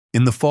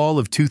In the fall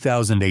of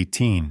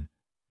 2018,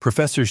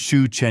 Professor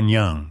Xu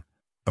Chenyang,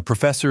 a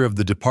professor of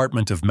the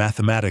Department of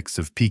Mathematics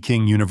of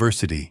Peking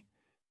University,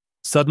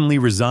 suddenly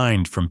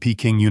resigned from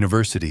Peking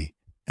University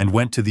and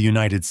went to the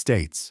United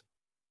States.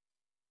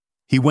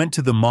 He went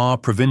to the Ma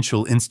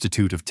Provincial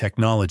Institute of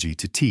Technology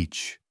to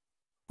teach,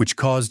 which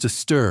caused a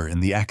stir in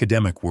the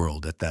academic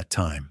world at that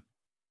time.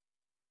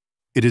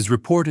 It is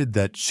reported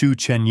that Xu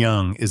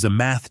Chenyang is a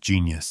math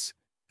genius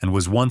and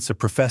was once a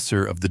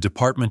professor of the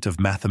Department of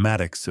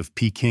Mathematics of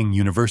Peking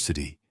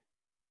University.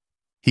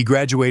 He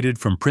graduated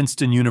from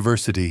Princeton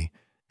University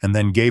and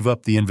then gave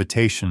up the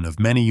invitation of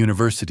many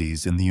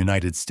universities in the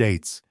United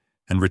States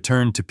and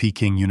returned to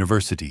Peking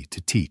University to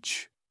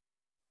teach.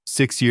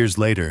 6 years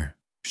later,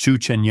 Xu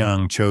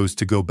Chenyang chose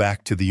to go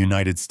back to the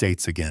United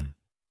States again.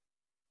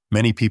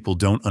 Many people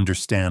don't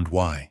understand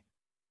why.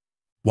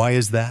 Why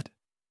is that?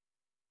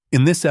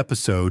 In this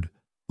episode,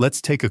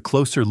 let's take a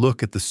closer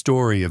look at the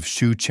story of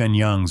Xu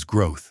Chenyang's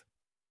growth.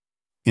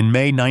 In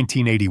May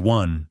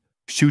 1981,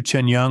 Xu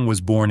Chenyang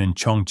was born in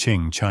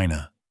Chongqing,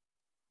 China.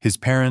 His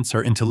parents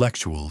are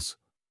intellectuals.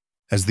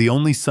 As the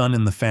only son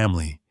in the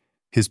family,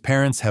 his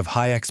parents have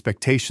high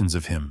expectations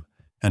of him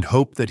and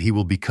hope that he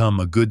will become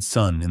a good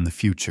son in the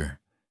future.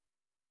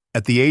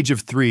 At the age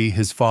of 3,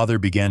 his father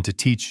began to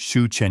teach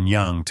Xu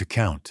Chenyang to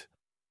count.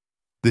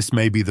 This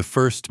may be the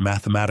first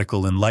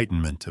mathematical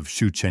enlightenment of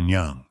Xu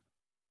Chenyang.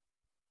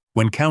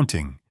 When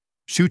counting,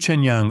 Xu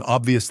Chenyang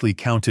obviously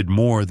counted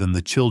more than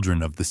the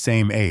children of the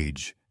same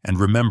age and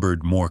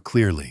remembered more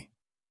clearly.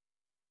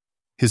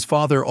 His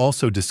father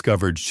also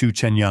discovered Xu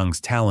Chenyang's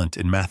talent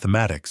in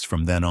mathematics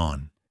from then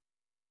on.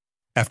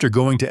 After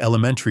going to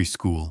elementary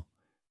school,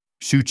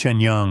 Xu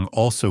Chenyang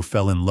also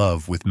fell in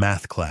love with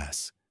math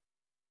class.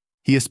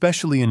 He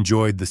especially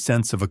enjoyed the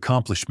sense of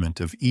accomplishment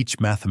of each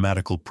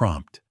mathematical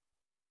prompt.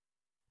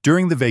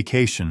 During the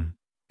vacation,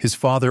 his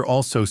father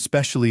also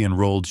specially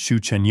enrolled Xu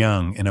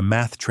Chenyang in a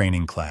math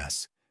training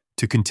class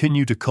to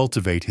continue to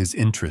cultivate his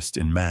interest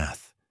in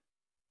math.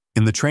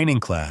 In the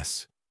training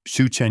class,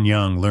 Xu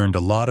Chenyang learned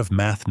a lot of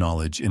math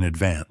knowledge in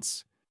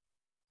advance.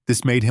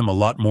 This made him a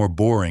lot more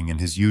boring in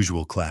his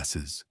usual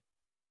classes,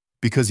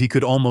 because he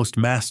could almost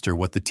master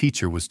what the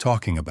teacher was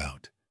talking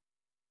about.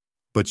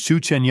 But Xu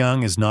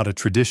Chenyang is not a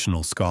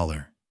traditional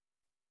scholar.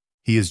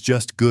 He is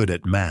just good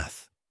at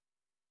math.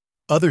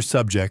 Other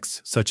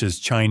subjects, such as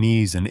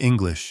Chinese and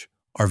English,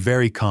 are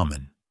very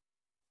common.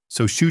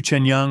 So Xu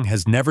Chenyang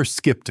has never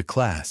skipped a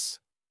class.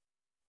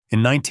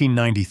 In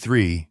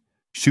 1993,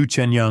 Xu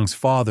Chenyang's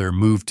father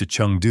moved to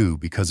Chengdu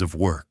because of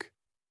work.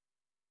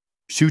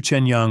 Xu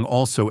Chenyang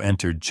also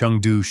entered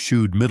Chengdu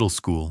Shude Middle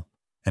School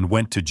and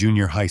went to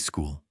junior high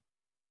school.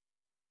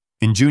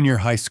 In junior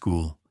high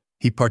school,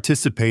 he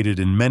participated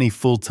in many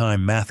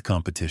full-time math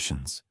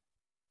competitions.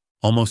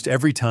 Almost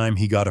every time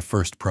he got a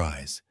first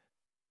prize.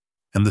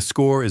 And the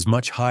score is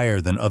much higher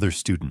than other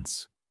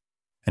students.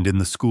 And in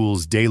the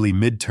school's daily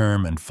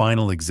midterm and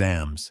final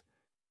exams,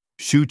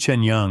 Xu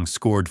Chenyang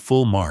scored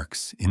full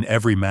marks in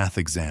every math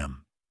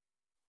exam.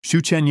 Xu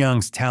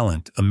Chenyang's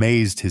talent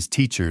amazed his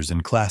teachers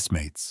and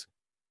classmates.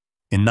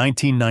 In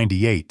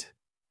 1998,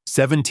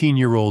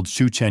 17-year-old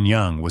Xu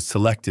Chenyang was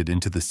selected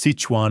into the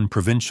Sichuan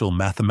Provincial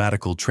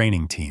Mathematical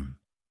Training Team.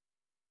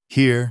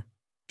 Here,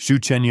 Xu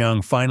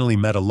Chenyang finally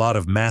met a lot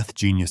of math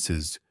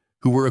geniuses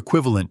who were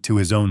equivalent to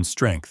his own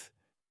strength.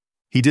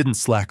 He didn't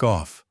slack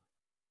off.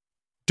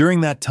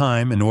 During that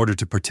time, in order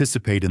to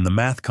participate in the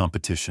math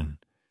competition,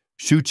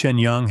 Xu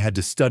Chenyang had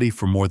to study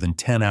for more than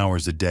 10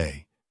 hours a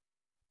day.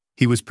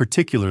 He was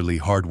particularly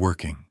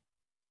hard-working.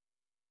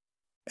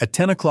 At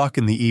 10 o'clock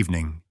in the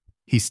evening,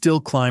 he still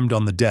climbed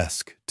on the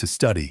desk to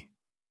study.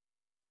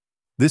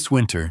 This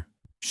winter,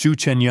 Xu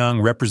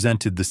Chenyang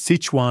represented the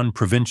Sichuan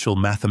Provincial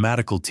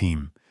Mathematical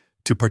Team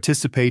to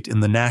participate in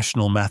the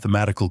national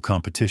mathematical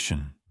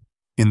competition.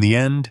 In the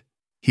end,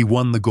 he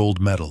won the gold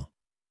medal.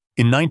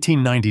 In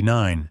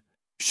 1999,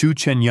 Xu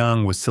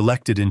Chenyang was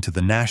selected into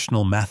the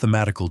National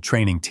Mathematical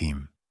Training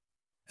Team,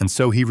 and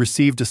so he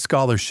received a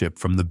scholarship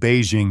from the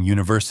Beijing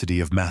University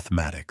of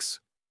Mathematics.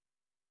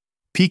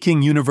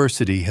 Peking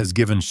University has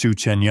given Xu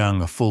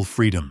Chenyang a full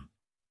freedom.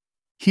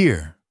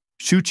 Here,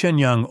 Xu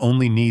Chenyang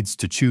only needs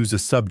to choose a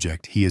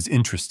subject he is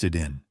interested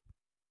in.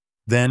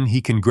 Then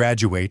he can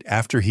graduate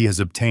after he has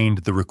obtained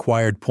the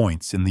required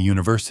points in the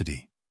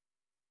university.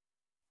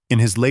 In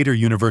his later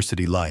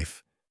university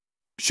life,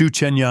 Xu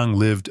Chenyang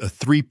lived a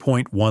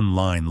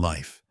 3.1-line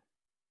life.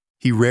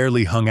 He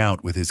rarely hung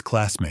out with his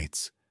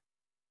classmates.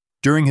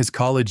 During his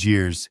college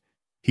years,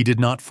 he did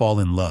not fall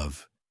in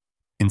love.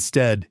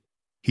 Instead,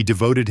 he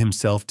devoted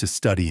himself to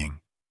studying.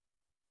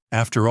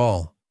 After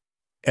all,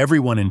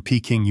 everyone in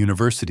Peking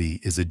University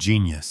is a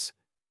genius.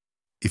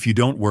 If you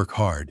don't work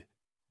hard,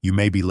 you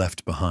may be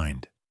left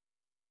behind.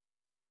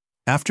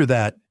 After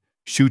that,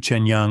 Xu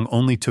Chenyang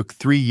only took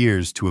 3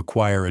 years to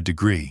acquire a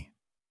degree.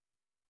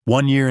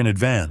 1 year in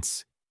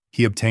advance,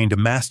 he obtained a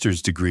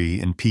master's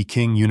degree in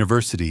Peking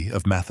University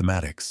of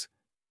Mathematics.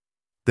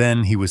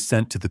 Then he was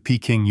sent to the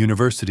Peking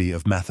University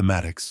of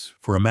Mathematics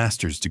for a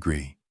master's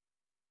degree.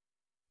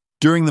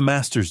 During the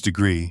master's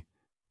degree,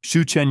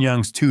 Xu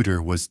Chenyang's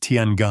tutor was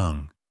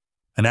Tiangang,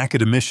 an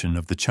academician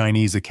of the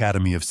Chinese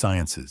Academy of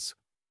Sciences.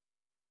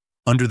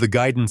 Under the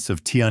guidance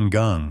of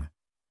Tiangang,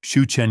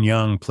 Xu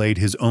Chenyang played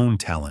his own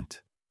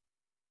talent.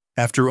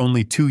 After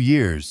only 2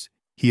 years,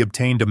 he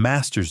obtained a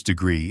master's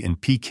degree in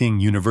Peking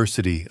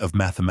University of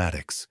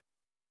Mathematics.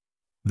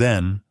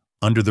 Then,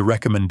 under the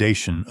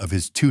recommendation of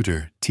his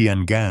tutor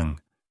Tiangang,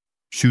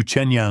 Xu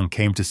Chenyang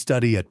came to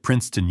study at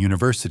Princeton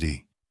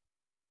University.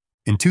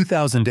 In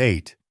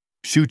 2008,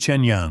 Xu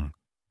Chenyang,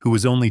 who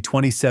was only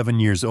 27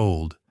 years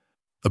old,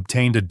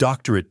 obtained a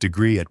doctorate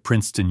degree at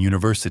Princeton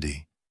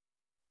University.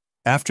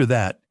 After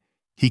that,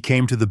 he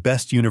came to the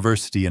best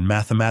university in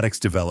mathematics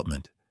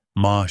development,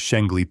 Ma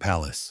Shengli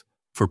Palace,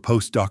 for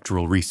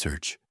postdoctoral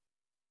research.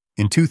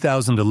 In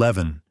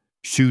 2011,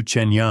 Xu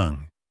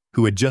Chenyang,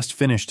 who had just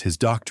finished his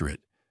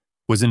doctorate,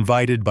 was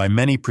invited by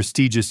many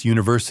prestigious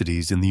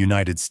universities in the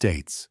United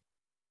States.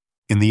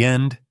 In the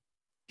end,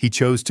 he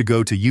chose to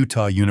go to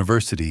Utah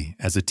University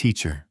as a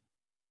teacher.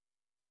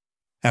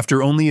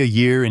 After only a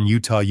year in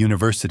Utah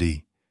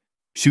University,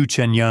 Xu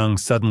Chenyang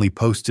suddenly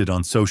posted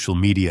on social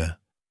media,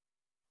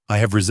 "I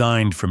have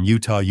resigned from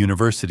Utah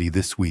University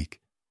this week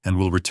and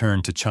will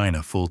return to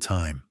China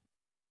full-time."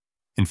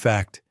 In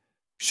fact,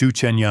 Xu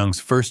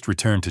Chenyang's first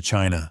return to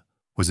China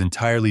was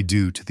entirely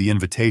due to the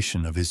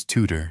invitation of his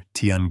tutor,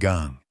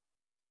 Tiangang.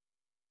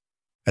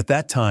 At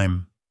that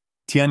time,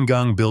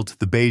 Tiangang built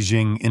the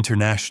Beijing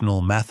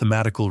International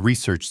Mathematical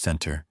Research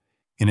Center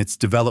in its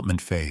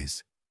development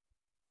phase.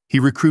 He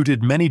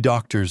recruited many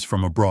doctors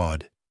from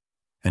abroad,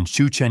 and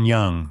Xu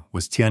Chenyang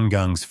was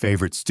Tiangang's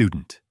favorite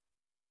student.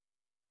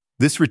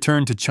 This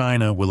return to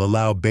China will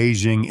allow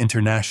Beijing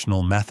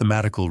International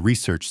Mathematical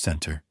Research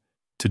Center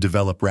to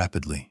develop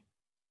rapidly.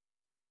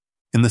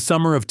 In the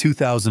summer of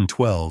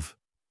 2012,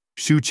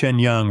 Xu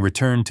Chenyang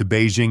returned to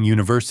Beijing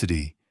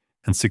University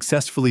and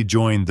successfully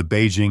joined the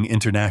Beijing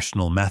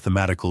International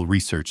Mathematical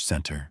Research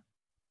Center.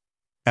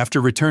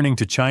 After returning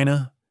to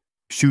China,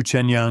 Xu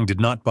Chenyang did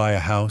not buy a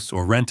house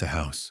or rent a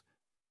house,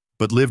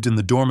 but lived in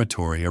the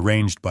dormitory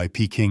arranged by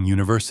Peking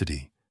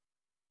University.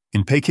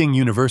 In Peking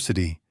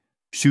University,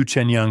 Xu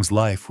Chenyang's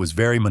life was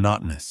very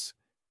monotonous.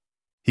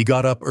 He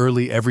got up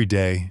early every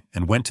day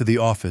and went to the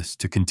office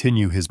to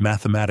continue his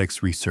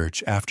mathematics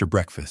research after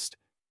breakfast.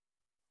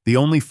 The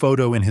only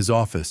photo in his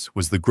office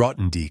was the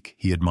Grothendieck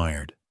he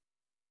admired.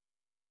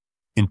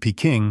 In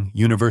Peking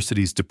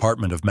University's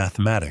Department of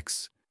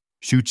Mathematics,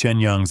 Xu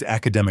Chenyang's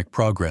academic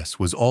progress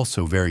was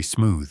also very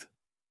smooth.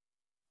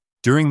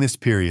 During this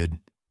period,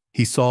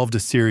 he solved a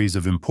series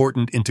of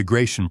important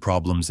integration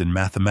problems in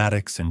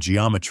mathematics and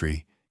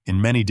geometry in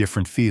many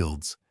different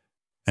fields,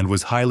 and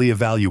was highly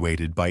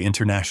evaluated by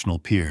international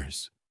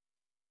peers.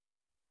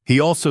 He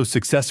also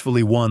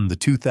successfully won the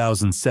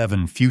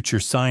 2007 Future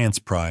Science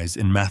Prize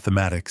in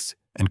Mathematics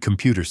and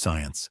Computer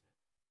Science.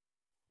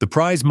 The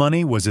prize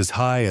money was as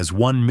high as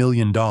 $1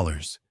 million,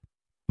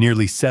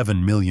 nearly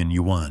 7 million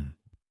yuan.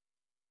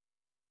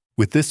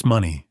 With this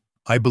money,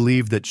 I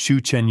believe that Xu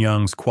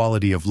Chenyang's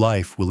quality of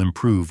life will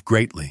improve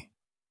greatly.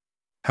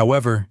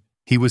 However,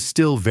 he was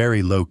still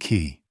very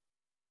low-key.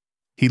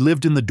 He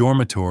lived in the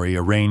dormitory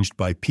arranged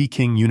by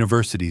Peking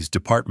University's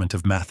Department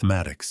of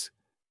Mathematics.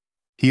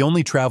 He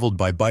only traveled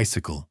by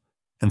bicycle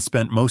and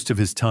spent most of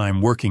his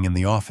time working in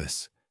the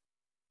office.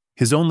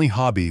 His only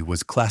hobby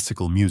was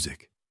classical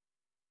music.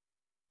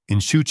 In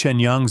Xu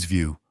Chenyang's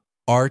view,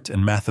 art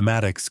and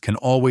mathematics can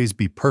always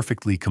be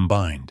perfectly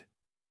combined.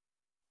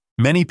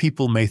 Many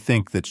people may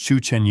think that Xu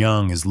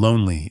Chenyang is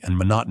lonely and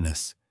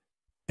monotonous,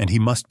 and he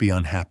must be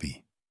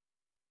unhappy.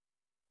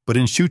 But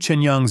in Xu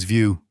Chenyang's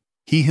view,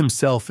 he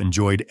himself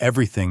enjoyed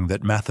everything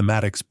that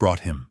mathematics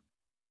brought him.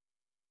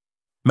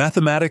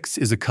 Mathematics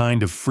is a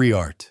kind of free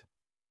art.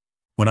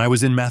 When I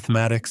was in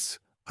mathematics,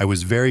 I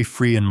was very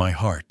free in my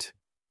heart.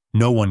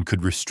 No one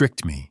could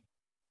restrict me.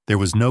 There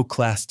was no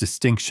class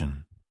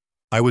distinction.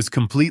 I was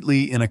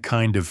completely in a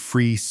kind of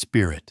free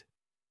spirit.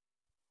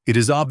 It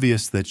is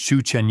obvious that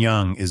Xu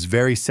Chenyang is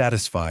very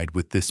satisfied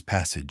with this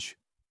passage.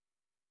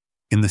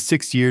 In the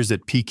 6 years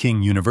at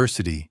Peking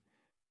University,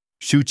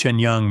 Xu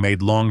Chenyang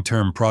made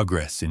long-term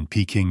progress in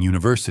Peking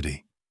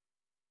University.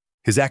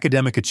 His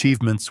academic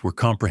achievements were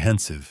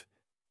comprehensive,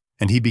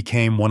 and he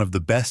became one of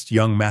the best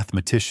young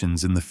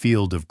mathematicians in the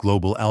field of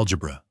global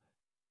algebra.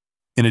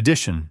 In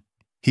addition,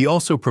 he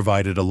also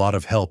provided a lot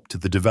of help to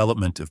the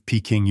development of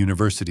Peking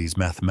University's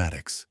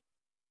mathematics.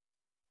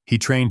 He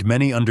trained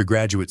many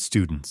undergraduate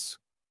students,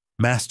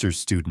 master's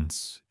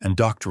students, and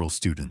doctoral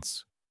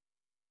students.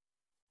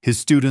 His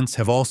students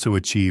have also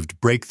achieved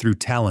breakthrough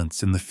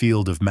talents in the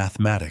field of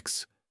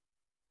mathematics.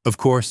 Of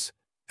course,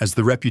 as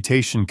the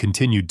reputation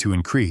continued to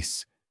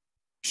increase,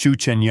 Xu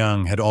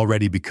Chenyang had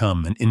already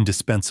become an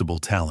indispensable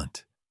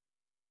talent.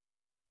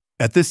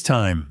 At this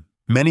time,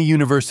 many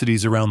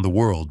universities around the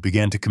world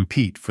began to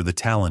compete for the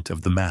talent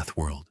of the math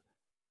world.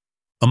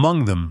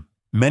 Among them,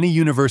 many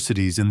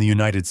universities in the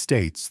United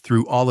States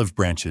threw olive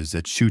branches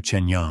at Xu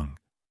Chenyang.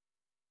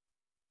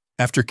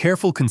 After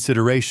careful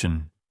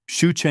consideration,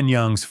 Xu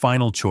Chenyang's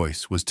final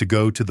choice was to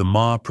go to the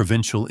Ma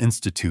Provincial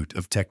Institute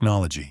of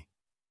Technology.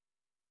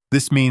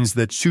 This means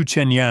that Xu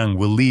Chenyang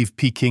will leave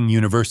Peking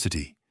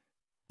University,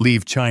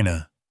 leave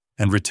China,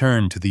 and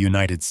return to the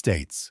United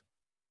States.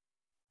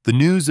 The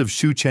news of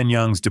Xu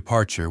Chenyang's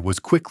departure was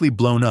quickly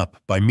blown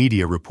up by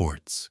media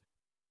reports.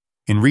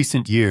 In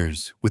recent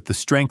years, with the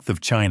strength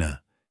of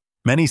China,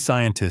 many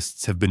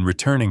scientists have been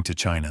returning to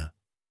China.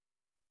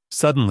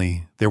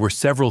 Suddenly, there were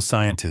several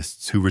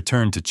scientists who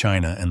returned to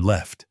China and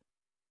left.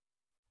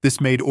 This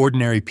made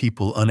ordinary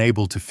people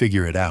unable to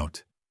figure it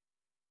out.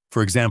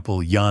 For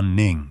example, Yan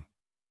Ning.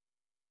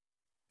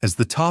 As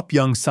the top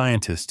young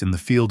scientist in the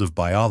field of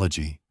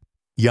biology,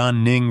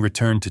 Yan Ning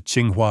returned to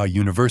Tsinghua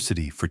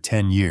University for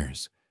 10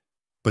 years,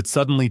 but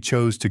suddenly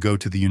chose to go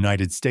to the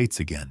United States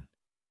again.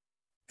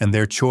 And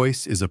their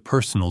choice is a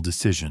personal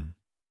decision.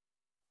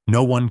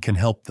 No one can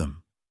help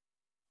them.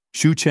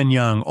 Xu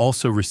Chenyang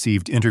also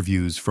received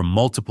interviews from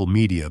multiple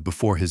media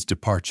before his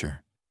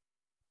departure.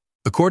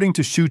 According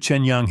to Xu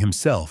Chenyang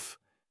himself,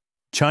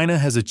 China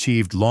has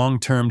achieved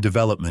long-term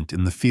development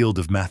in the field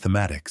of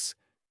mathematics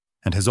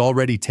and has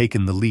already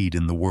taken the lead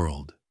in the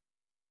world.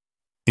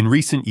 In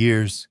recent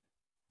years,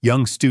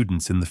 young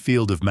students in the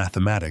field of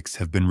mathematics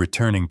have been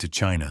returning to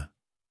China.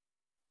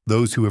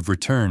 Those who have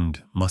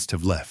returned must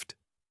have left.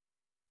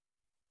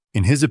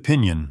 In his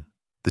opinion,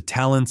 the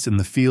talents in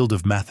the field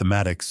of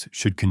mathematics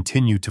should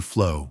continue to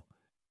flow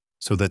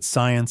so that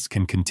science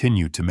can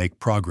continue to make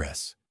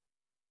progress.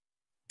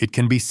 It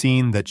can be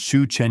seen that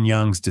Xu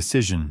Chenyang's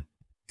decision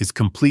is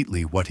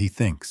completely what he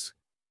thinks.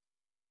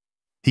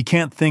 He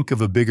can't think of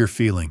a bigger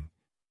feeling,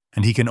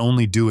 and he can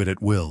only do it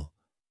at will.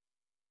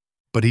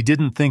 But he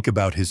didn't think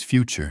about his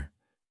future,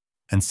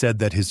 and said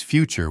that his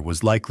future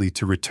was likely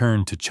to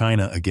return to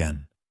China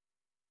again.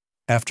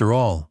 After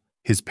all,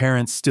 his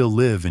parents still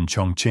live in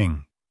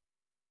Chongqing.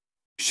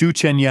 Xu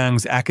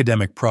Chenyang's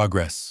academic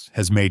progress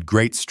has made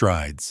great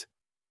strides.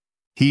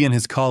 He and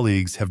his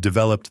colleagues have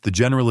developed the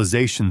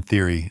generalization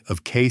theory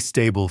of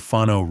K-stable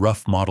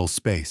Fano-Rough model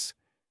space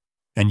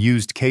and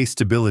used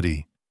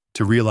K-stability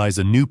to realize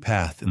a new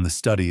path in the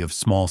study of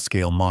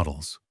small-scale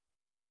models.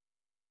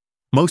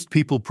 Most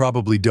people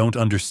probably don't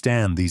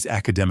understand these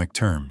academic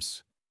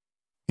terms.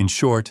 In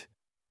short,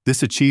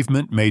 this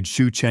achievement made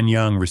Xu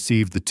Chenyang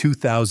receive the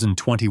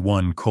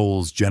 2021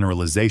 Coles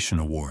Generalization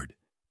Award.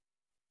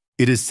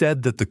 It is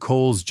said that the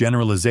Coles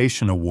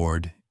Generalization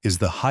Award is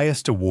the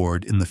highest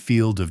award in the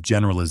field of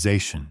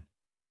generalization.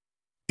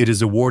 It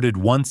is awarded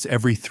once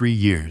every 3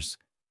 years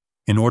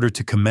in order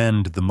to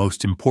commend the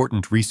most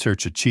important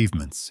research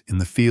achievements in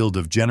the field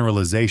of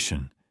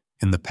generalization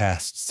in the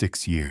past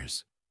 6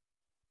 years.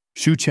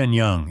 Xu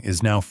Chenyang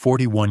is now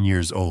 41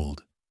 years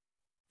old.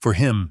 For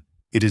him,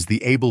 it is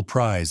the Abel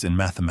Prize in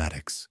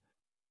mathematics.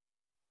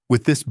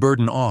 With this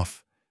burden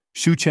off,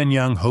 Xu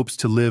Chenyang hopes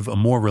to live a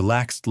more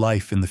relaxed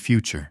life in the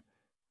future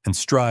and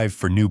strive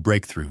for new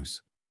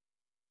breakthroughs.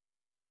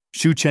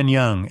 Xu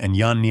Chenyang and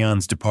Yan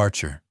Ning's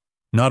departure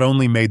not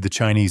only made the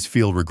Chinese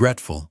feel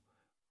regretful,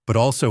 but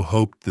also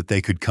hoped that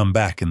they could come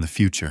back in the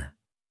future.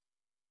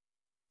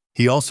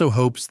 He also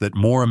hopes that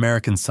more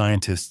American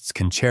scientists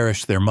can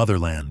cherish their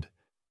motherland,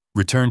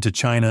 return to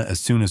China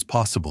as soon as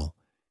possible,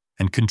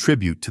 and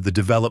contribute to the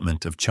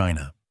development of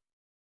China.